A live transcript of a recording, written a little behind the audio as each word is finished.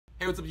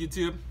Hey, what's up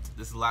YouTube?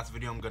 This is the last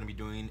video I'm going to be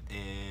doing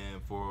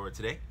for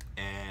today,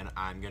 and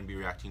I'm going to be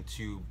reacting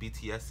to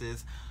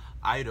BTS's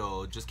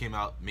Idol. Just came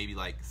out maybe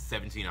like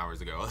 17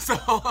 hours ago,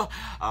 so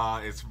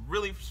it's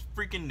really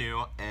freaking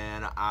new,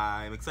 and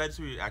I'm excited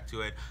to react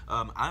to it.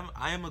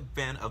 I am a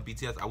fan of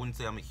BTS. I wouldn't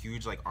say I'm a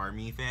huge like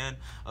ARMY fan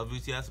of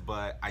BTS,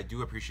 but I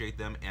do appreciate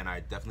them, and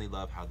I definitely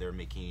love how they're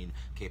making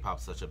K-pop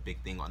such a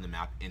big thing on the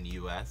map in the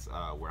US,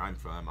 where I'm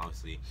from,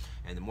 obviously.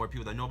 And the more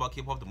people that know about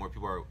K-pop, the more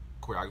people are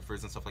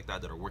choreographers and stuff like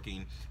that are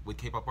working with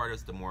K-pop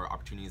artists, the more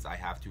opportunities I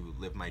have to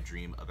live my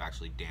dream of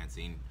actually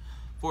dancing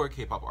for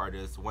K-pop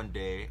artists one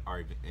day,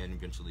 and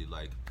eventually,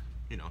 like,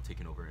 you know,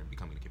 taking over and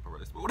becoming a K-pop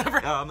artist, but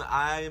whatever.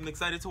 I am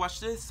excited to watch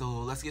this, so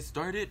let's get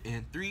started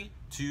in 3,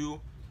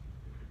 2,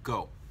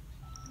 go.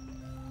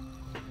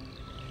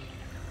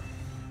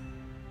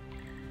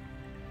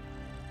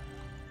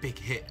 Big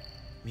hit,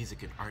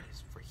 music and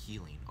artists for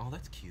healing. Oh,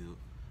 that's cute.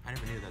 I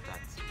never knew that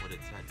that's what it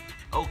said.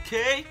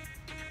 Okay.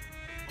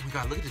 Oh my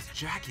god, look at this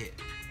jacket.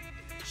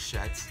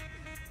 Shit.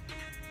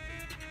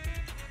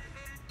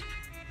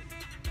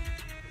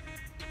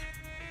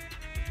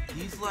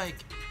 These like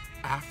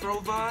Afro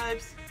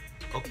vibes.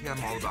 Okay,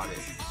 I'm all about it.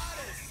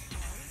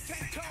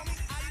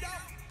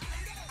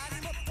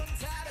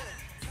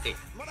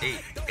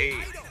 Hey.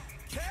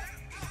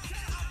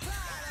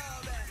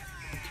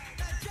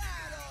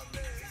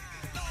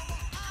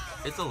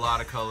 It's a lot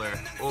of color.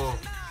 Oh,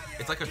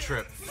 it's like a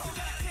trip.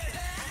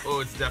 Oh,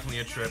 it's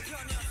definitely a trip.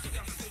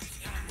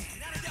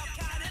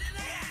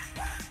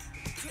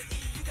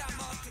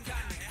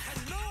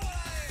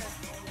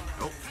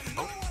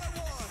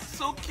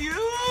 So cute!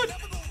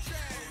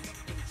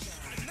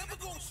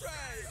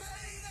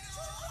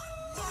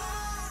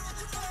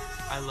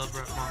 I love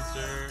Rap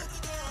Monster,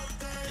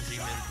 and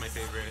G-Min's my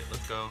favorite.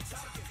 Let's go.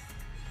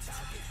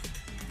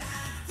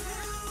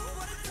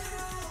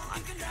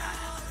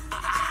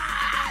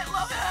 I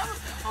love him!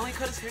 Oh, he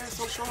cut his hair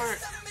so short.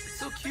 It's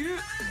so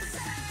cute.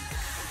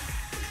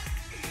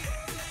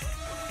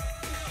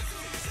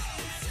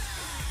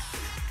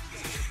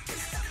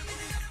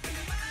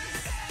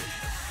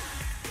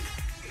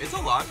 It's a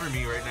lot for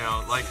me right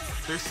now. Like,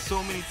 there's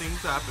so many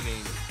things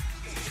happening.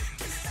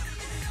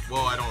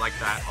 Whoa, I don't like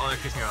that. Oh, they're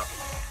kissing out.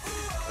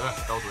 Ugh,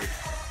 that was weird.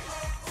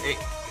 Hey.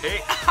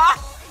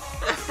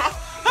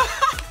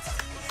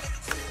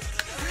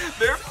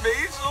 Their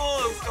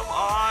facials, come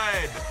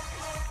on.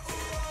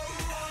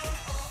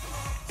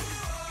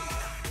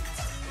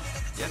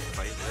 Yes,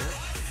 fight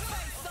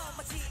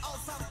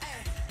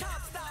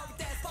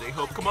it.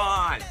 J-Hope, come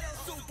on.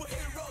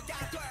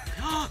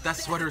 That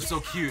sweater is so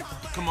cute.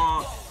 Come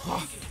on.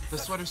 Oh, the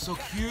sweater's so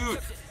cute.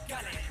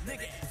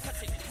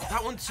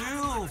 That one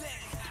too.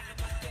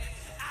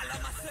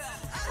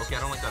 Okay, I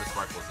don't like that it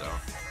sparkles though.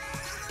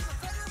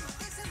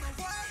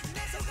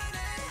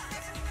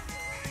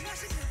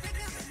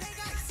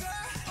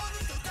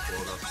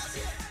 Hold up.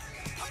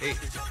 Hey.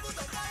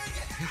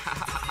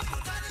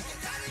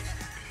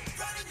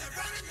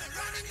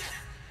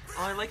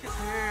 Oh, I like his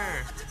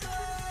hair.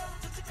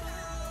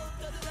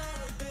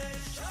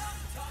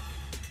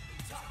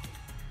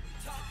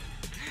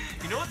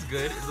 You know what's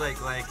good is like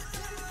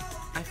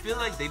I feel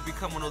like they've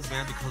become one of those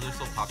bands because they're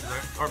so popular,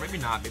 or maybe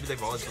not. Maybe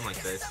they've always been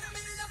like this.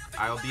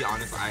 I'll be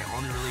honest, I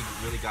only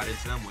really got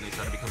into them when they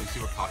started becoming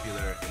super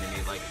popular and they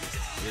made like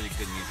really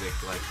good music,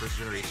 like first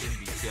generation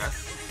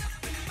BTS.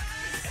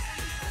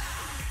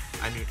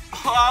 I knew.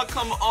 Oh,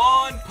 come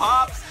on,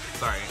 pops.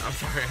 Sorry, I'm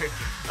sorry.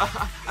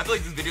 I feel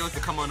like this video is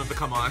the come on of the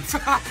come ons.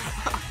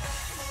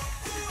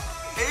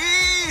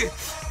 Hey.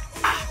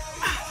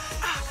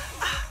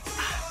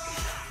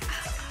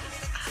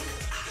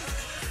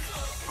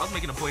 I was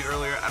making a point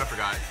earlier. I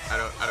forgot. I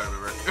don't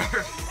remember.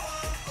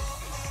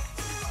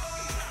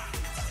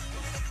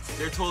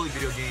 They're totally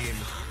video game.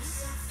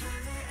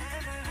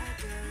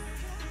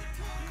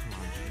 Come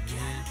on,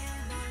 Jimmy.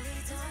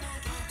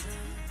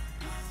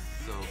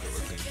 So good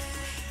looking.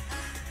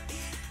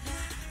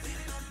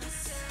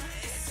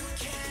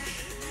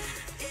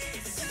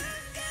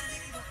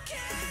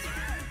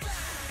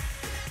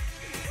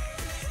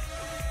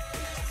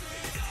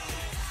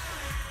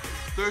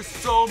 There's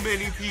so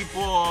many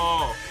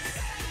people.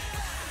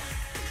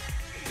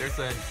 There's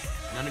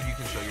none of you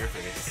can show your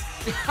face.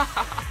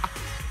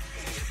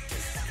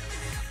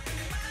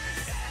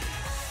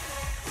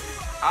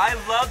 I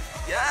love,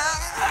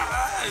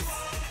 yes!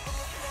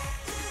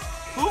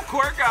 Who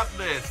choreographed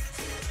this?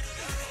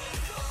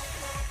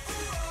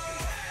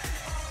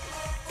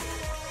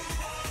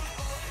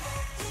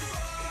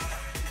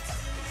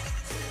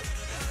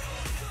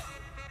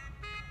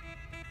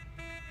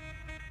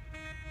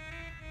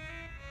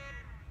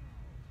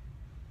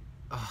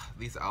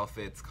 These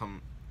outfits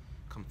come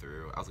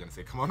through. I was gonna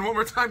say come on one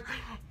more time.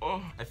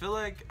 Oh, I feel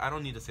like I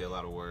don't need to say a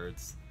lot of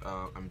words.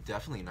 I'm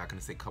definitely not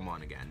gonna say come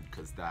on again,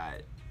 because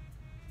that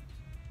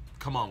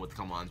come on with the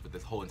come-ons with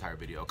this whole entire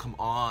video. Come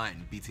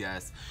on,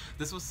 BTS.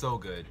 This was so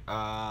good.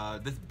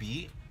 This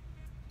beat,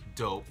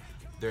 dope.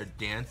 Their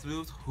dance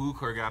moves, who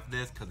choreographed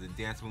this? Because the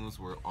dance moves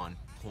were on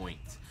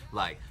point.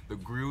 Like, the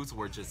grooves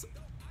were just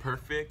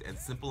perfect and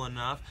simple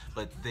enough,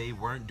 but they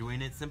weren't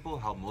doing it simple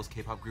how most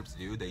K-pop groups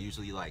do. They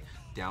usually like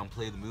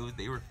downplay the moves.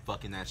 They were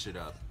fucking that shit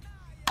up.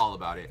 All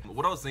about it.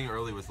 What I was saying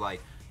earlier was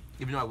like,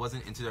 even though I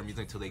wasn't into their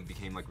music until they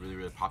became like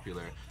really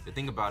popular, the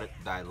thing about it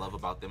that I love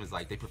about them is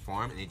like they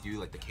perform and they do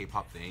like the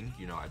K-pop thing.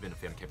 You know, I've been a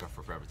fan of K-pop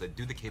for forever, so they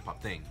do the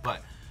K-pop thing,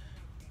 but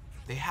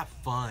they have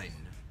fun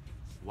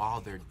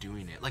while they're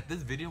doing it. Like,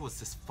 this video was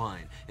just fun.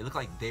 It looked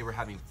like they were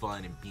having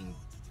fun and being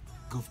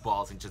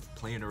goofballs and just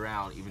playing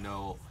around, even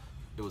though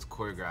it was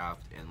choreographed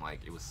and like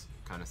it was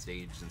kind of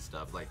staged and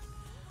stuff. Like,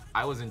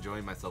 I was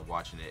enjoying myself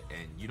watching it,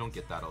 and you don't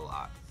get that a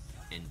lot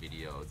in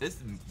video. This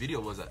video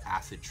was an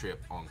acid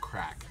trip on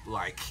crack.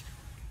 Like,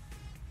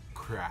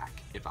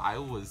 crack. If I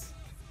was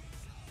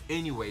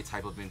any way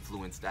type of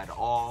influenced at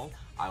all,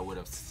 I would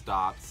have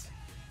stopped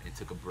and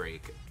took a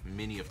break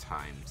many of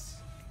times,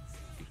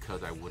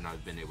 because I would not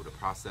have been able to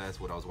process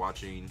what I was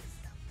watching,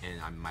 and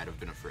I might have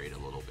been afraid a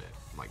little bit,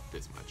 like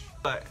this much.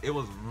 But it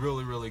was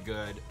really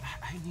good.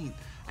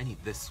 I need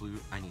this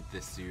suit. I need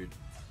this suit.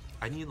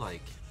 I need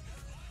like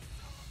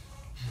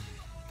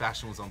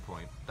fashion was on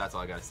point. That's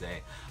all I gotta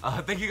say.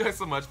 Thank you guys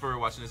so much for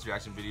watching this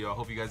reaction video. I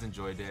hope you guys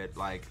enjoyed it.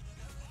 Like,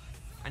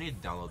 I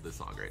need to download this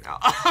song right now.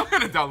 I'm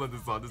gonna download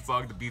this song. This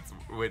song, the beats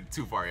went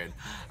too far in.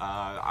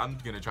 I'm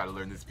gonna try to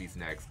learn this piece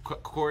next.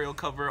 Choreo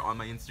cover on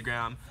my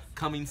Instagram,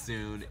 coming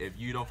soon. If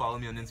you don't follow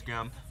me on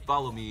Instagram,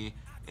 follow me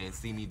and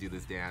see me do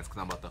this dance,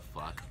 because I'm about to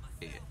fuck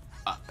it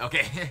up.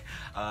 Okay.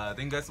 Thank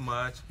you guys so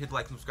much. Hit the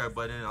like and subscribe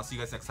button, and I'll see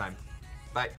you guys next time.